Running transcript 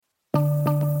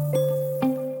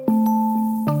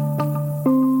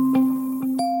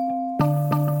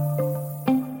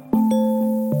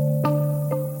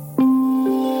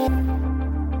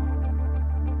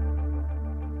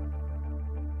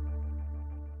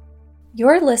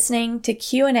You're listening to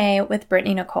Q&A with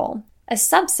Brittney-Nichole, a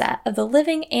subset of the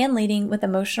Living and Leading with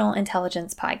Emotional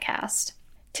Intelligence podcast.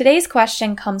 Today's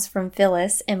question comes from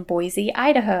Phyllis in Boise,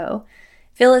 Idaho.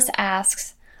 Phyllis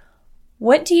asks,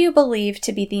 what do you believe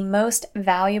to be the most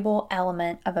valuable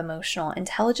element of emotional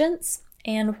intelligence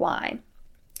and why?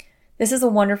 This is a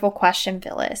wonderful question,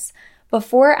 Phyllis.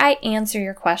 Before I answer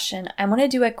your question, I want to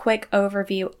do a quick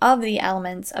overview of the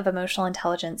elements of emotional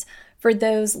intelligence for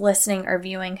those listening or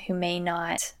viewing who may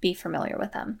not be familiar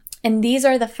with them. And these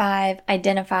are the 5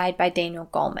 identified by Daniel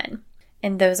Goleman.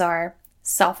 And those are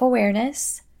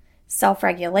self-awareness,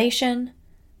 self-regulation,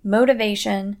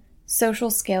 motivation, social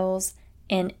skills,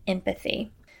 and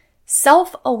empathy.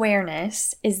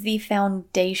 Self-awareness is the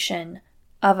foundation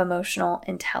of emotional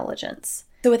intelligence.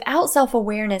 So without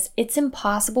self-awareness, it's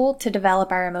impossible to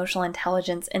develop our emotional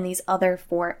intelligence in these other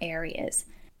 4 areas.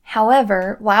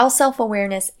 However, while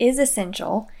self-awareness is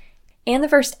essential and the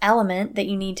first element that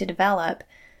you need to develop,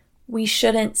 we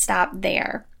shouldn't stop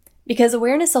there because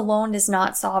awareness alone does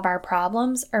not solve our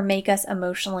problems or make us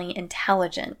emotionally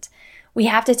intelligent. We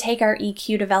have to take our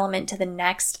EQ development to the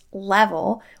next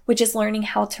level, which is learning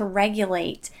how to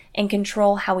regulate and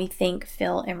control how we think,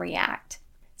 feel, and react.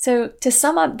 So to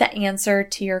sum up the answer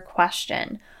to your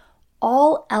question,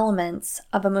 all elements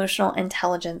of emotional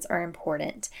intelligence are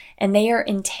important and they are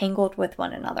entangled with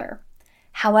one another.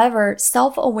 However,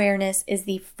 self-awareness is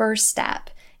the first step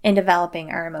in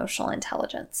developing our emotional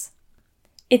intelligence.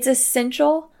 It's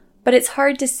essential, but it's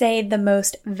hard to say the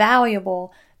most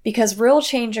valuable because real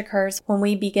change occurs when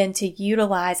we begin to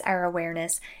utilize our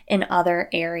awareness in other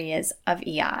areas of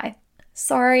EI.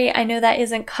 Sorry, I know that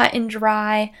isn't cut and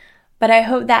dry, but I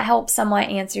hope that helps somewhat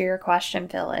answer your question,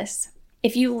 Phyllis.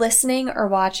 If you listening or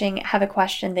watching have a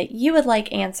question that you would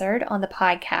like answered on the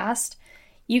podcast,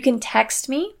 you can text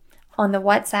me on the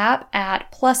WhatsApp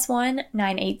at +1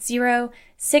 980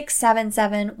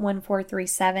 677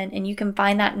 1437, and you can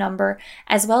find that number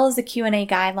as well as the Q&A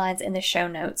guidelines in the show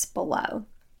notes below.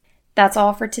 That's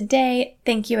all for today.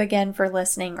 Thank you again for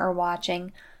listening or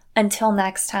watching. Until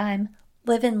next time,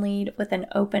 live and lead with an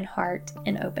open heart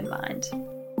and open mind.